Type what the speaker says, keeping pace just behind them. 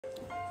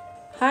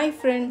Hi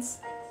friends,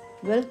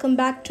 welcome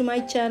back to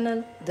my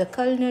channel, The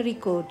Culinary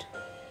Code.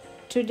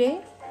 Today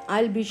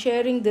I'll be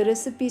sharing the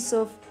recipes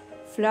of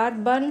flour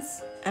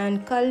buns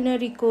and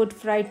culinary code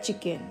fried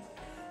chicken.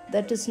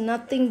 That is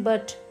nothing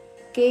but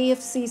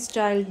KFC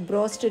style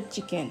broasted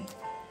chicken.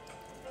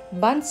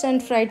 Buns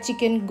and fried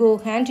chicken go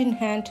hand in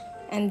hand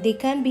and they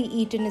can be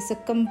eaten as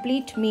a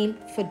complete meal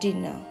for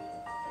dinner.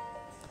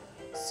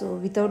 So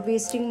without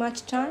wasting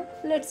much time,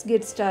 let's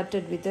get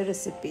started with the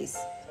recipes.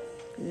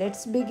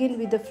 Let's begin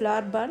with the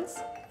flour buns.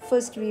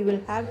 First we will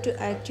have to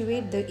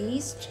activate the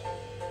yeast.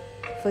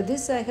 For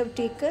this I have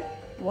taken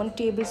 1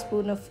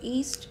 tablespoon of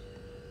yeast,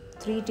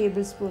 3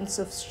 tablespoons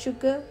of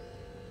sugar.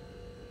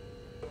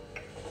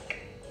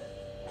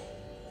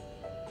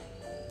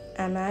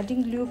 I am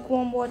adding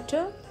lukewarm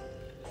water.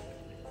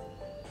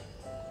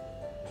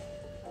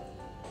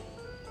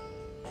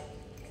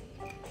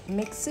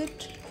 Mix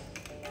it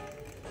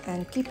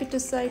and keep it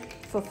aside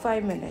for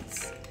 5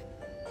 minutes.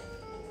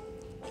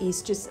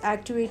 Yeast is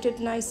activated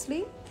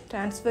nicely.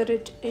 Transfer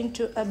it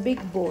into a big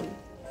bowl.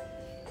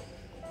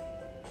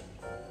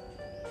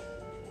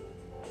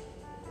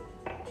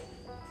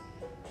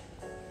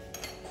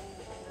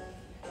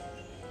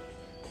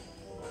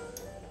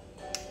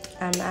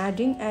 I'm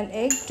adding an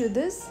egg to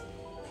this.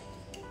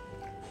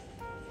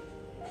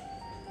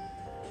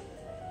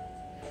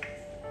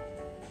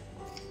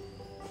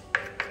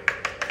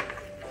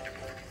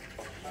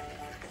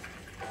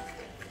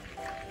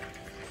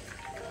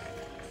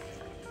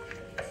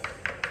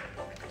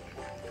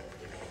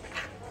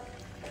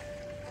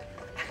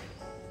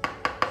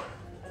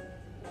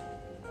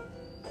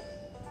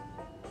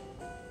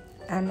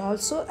 I'm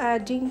also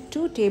adding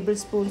 2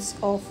 tablespoons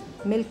of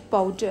milk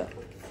powder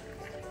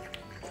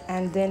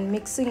and then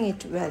mixing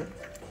it well.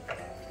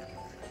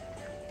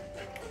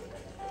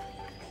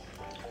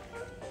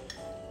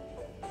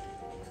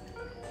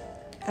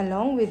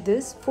 Along with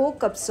this, 4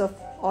 cups of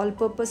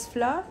all-purpose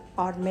flour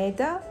or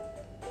maida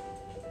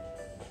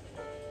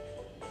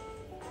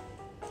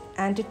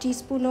and a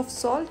teaspoon of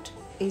salt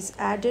is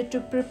added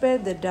to prepare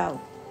the dough.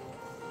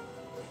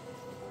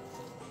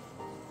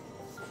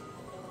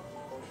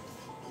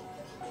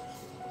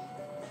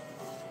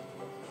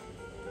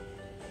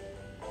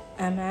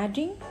 I'm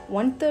adding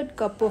 1/3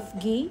 cup of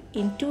ghee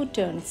in 2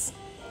 turns.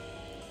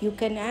 You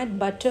can add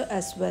butter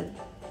as well.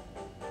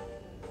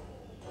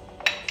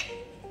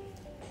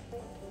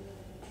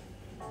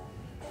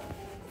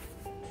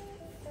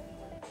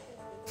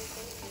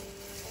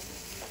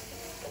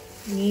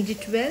 Knead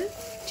it well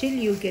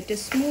till you get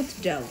a smooth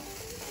dough.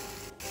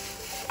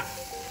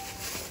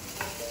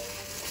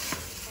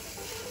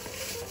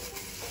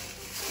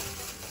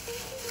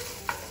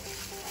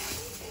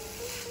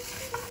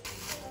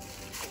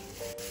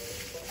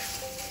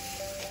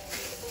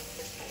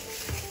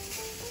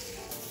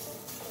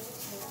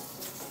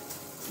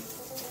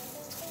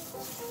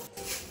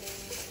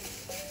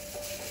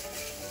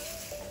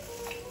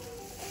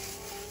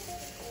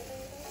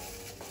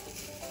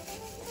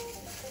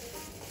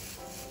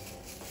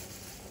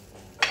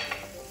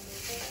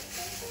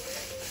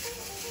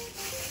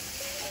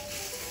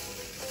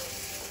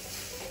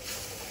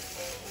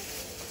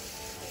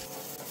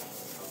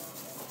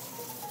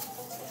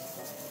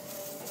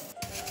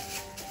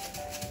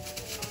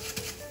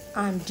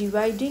 I'm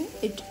dividing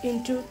it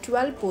into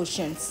 12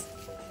 portions.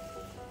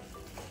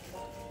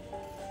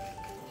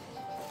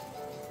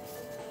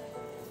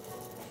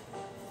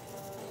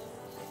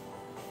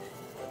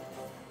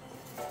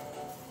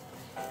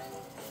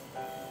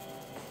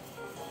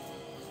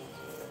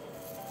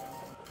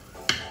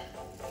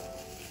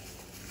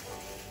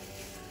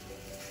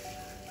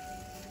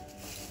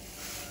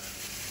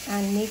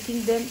 And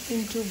making them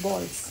into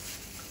balls.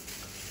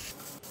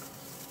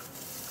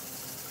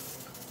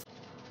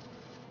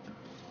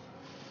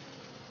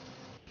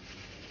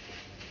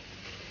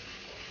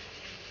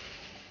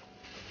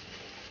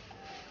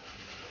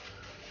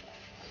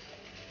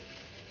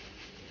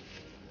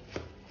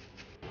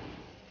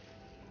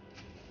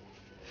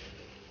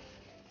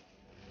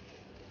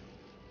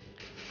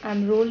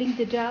 I'm rolling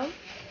the dough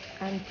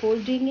and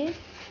folding it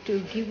to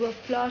give a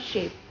flower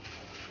shape.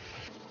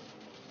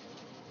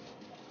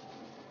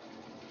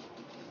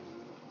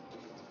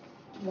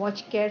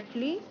 Watch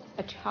carefully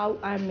at how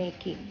I'm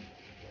making.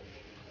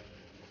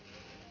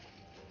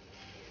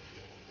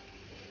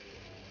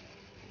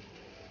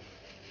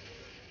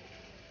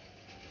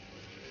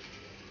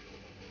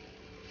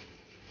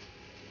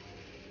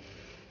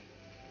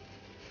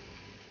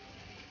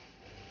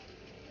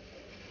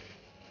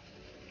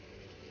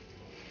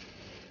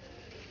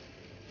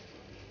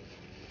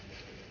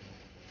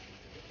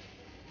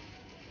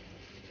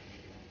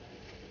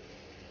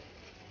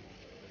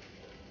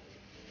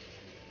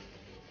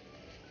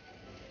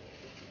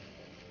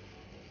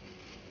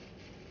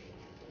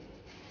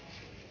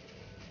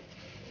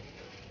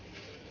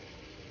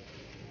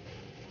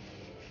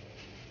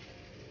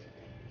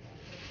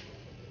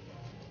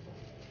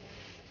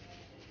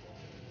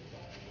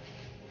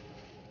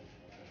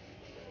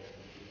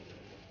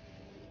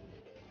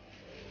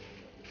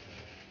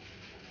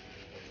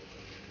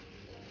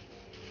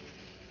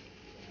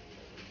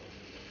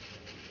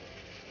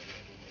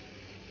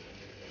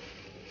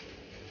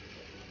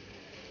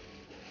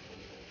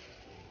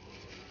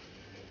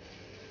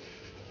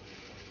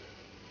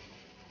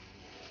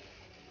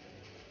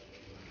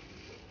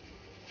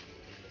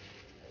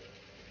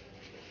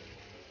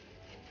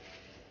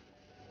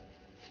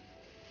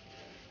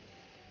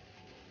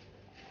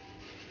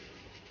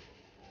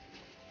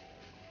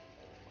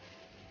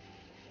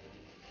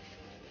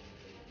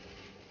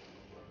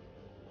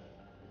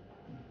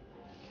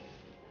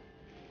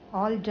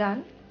 All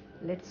done.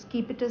 Let's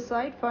keep it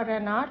aside for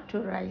an hour to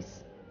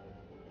rise.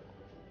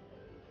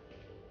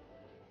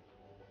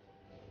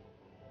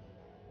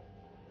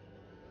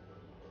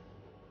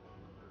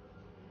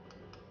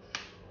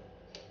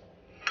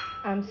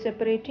 I'm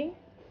separating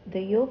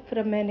the yolk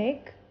from an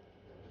egg.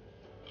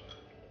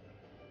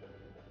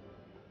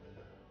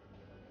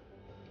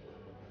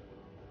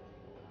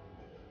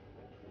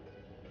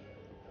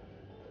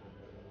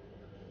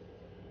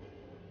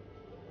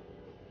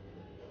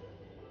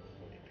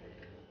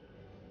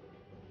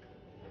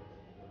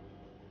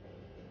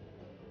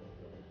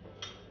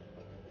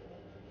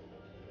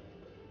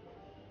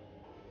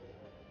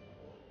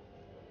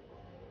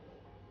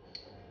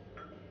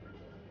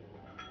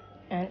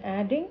 And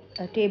adding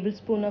a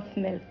tablespoon of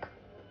milk.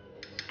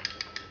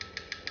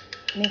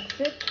 Mix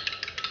it.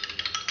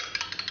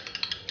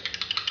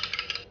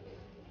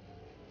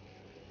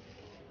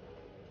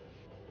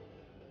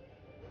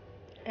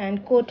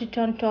 And coat it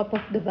on top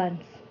of the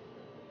buns.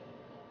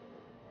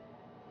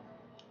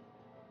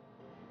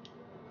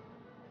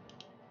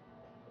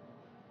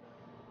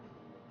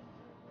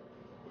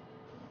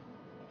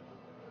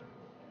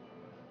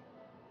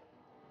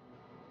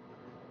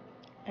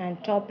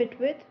 And top it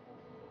with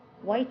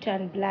white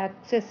and black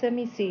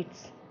sesame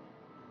seeds.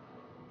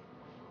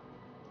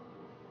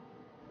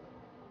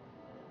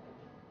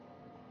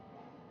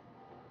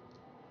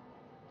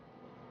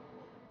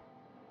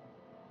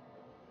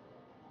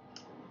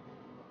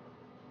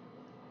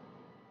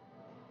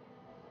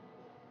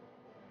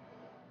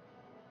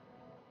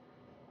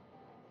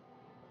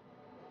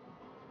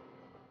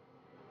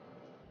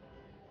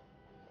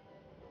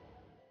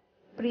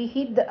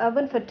 Preheat the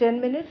oven for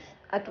 10 minutes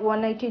at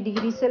 180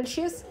 degrees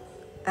Celsius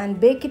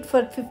and bake it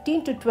for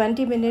 15 to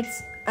 20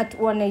 minutes at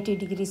 180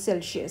 degrees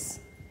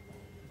Celsius.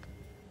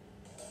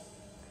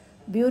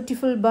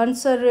 Beautiful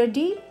buns are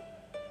ready.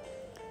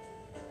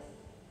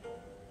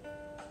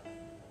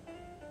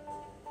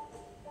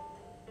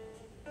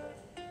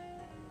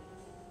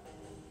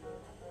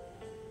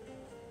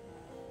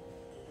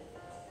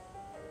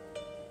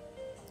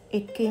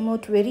 It came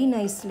out very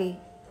nicely.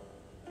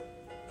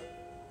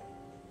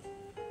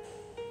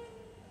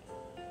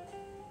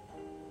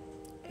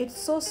 It's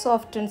so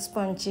soft and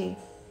spongy.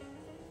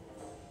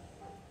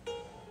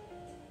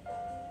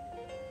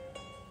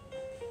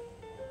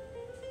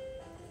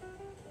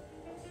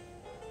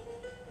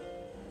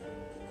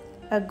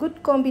 A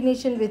good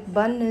combination with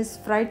bun is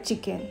fried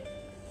chicken.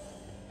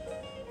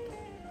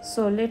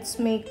 So let's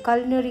make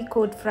culinary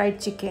code fried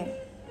chicken.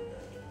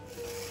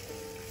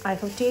 I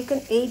have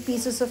taken 8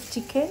 pieces of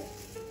chicken,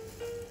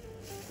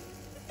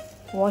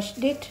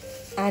 washed it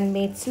and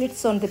made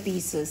slits on the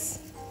pieces.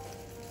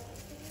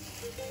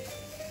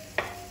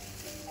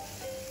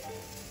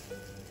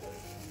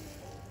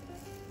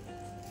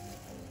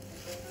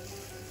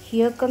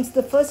 Here comes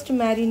the first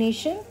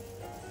marination.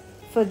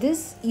 For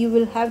this you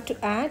will have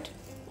to add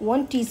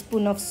 1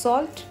 teaspoon of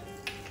salt.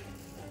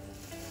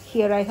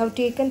 Here I have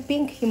taken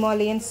pink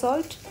Himalayan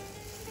salt.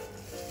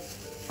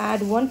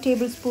 Add 1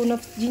 tablespoon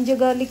of ginger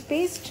garlic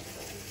paste.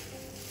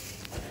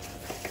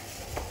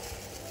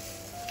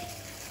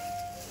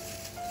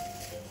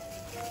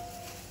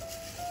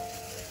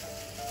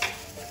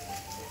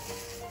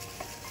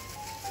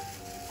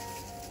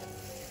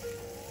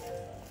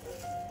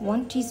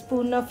 One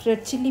teaspoon of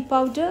red chili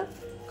powder,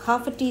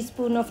 half a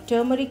teaspoon of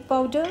turmeric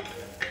powder,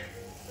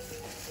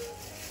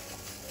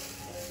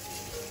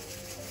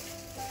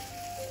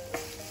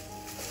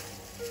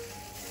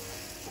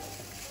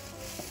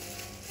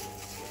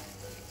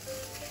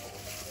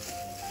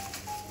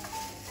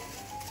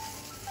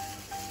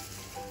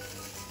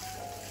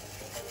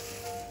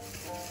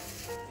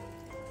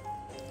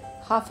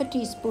 half a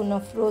teaspoon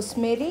of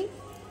rosemary.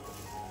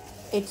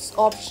 It's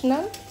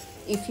optional.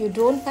 If you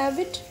don't have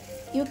it,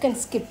 you can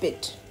skip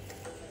it.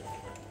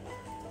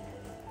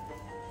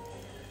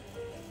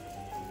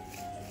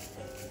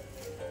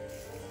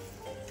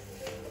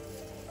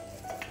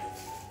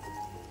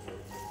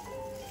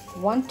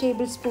 One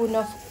tablespoon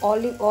of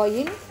olive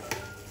oil.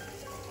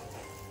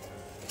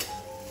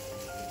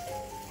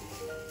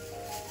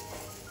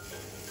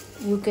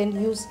 You can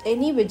use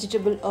any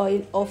vegetable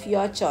oil of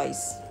your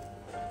choice.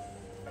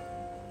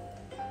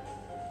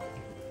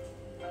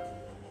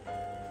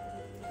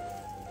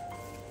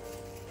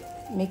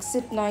 Mix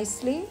it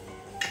nicely.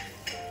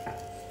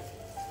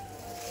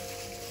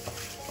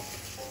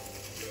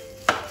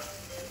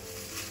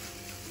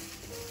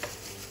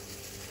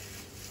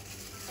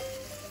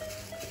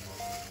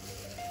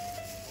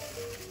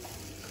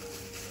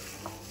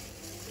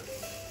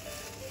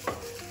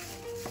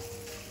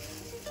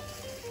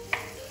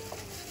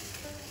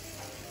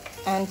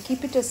 And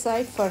keep it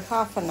aside for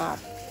half an hour.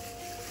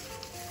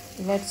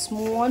 Let's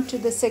move on to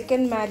the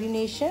second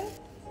marination.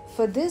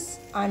 For this,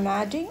 I'm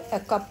adding a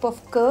cup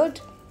of curd,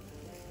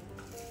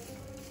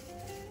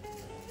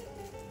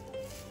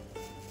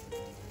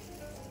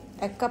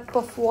 a cup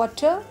of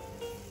water,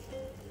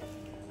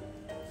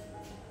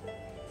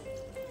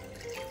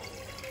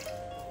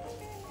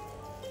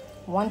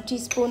 one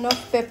teaspoon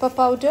of pepper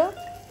powder,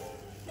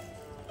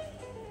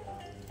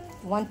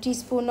 1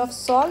 teaspoon of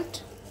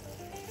salt,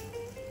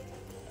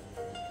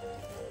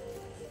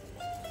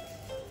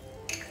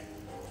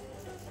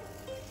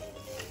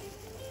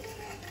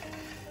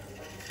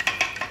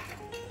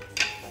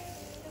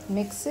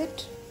 mix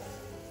it.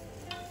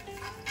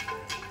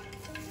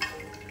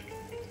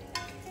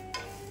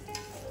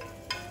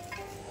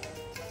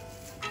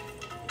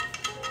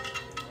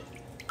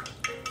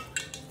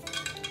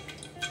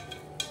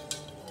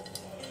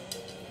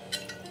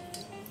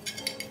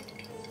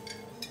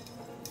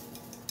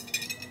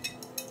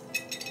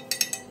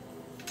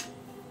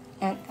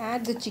 And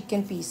add the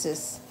chicken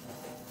pieces.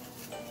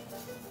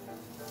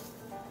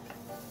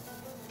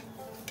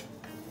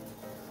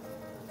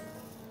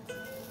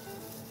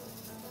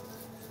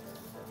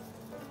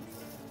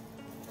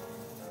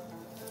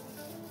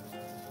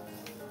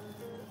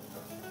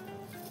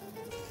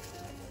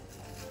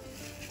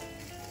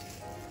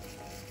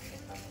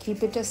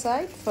 Keep it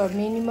aside for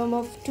minimum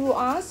of 2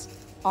 hours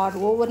or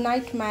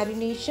overnight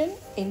marination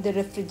in the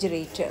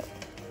refrigerator.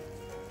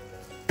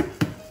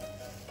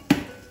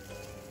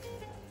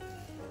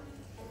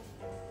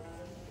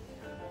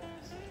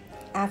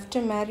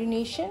 After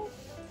marination,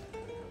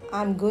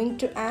 I'm going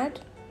to add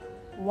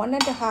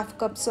 1.5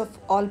 cups of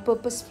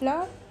all-purpose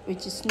flour,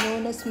 which is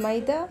known as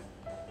maida,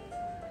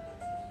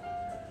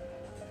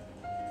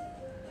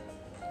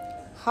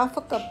 half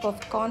a cup of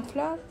corn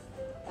flour,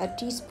 a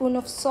teaspoon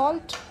of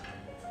salt,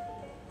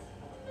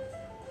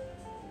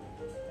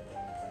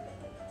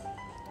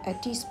 a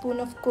teaspoon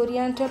of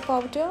coriander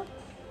powder,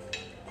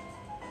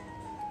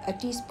 a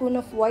teaspoon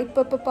of white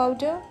pepper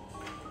powder,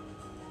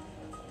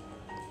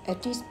 a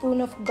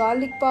teaspoon of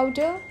garlic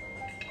powder,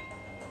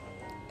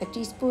 a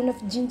teaspoon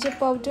of ginger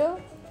powder,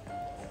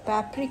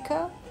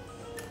 paprika,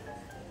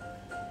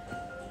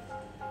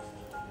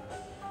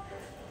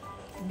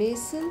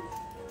 basil,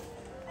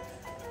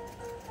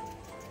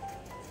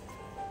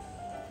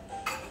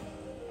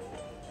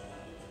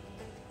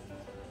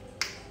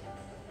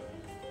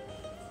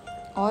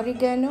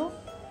 oregano,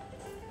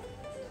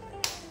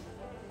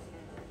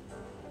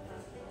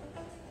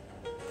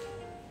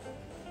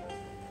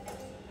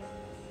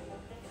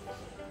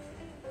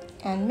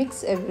 and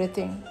mix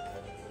everything.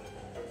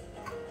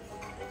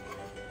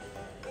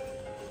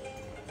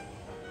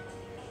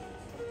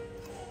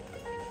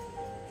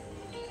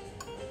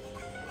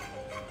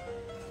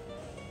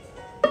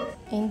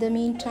 In the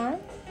meantime,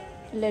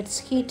 let's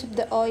heat up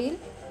the oil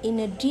in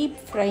a deep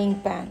frying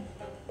pan.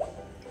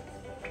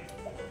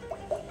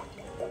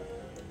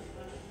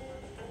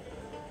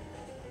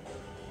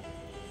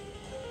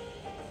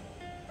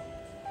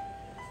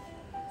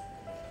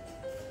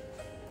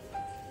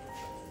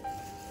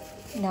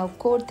 Now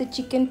coat the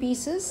chicken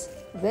pieces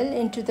well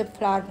into the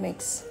flour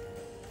mix.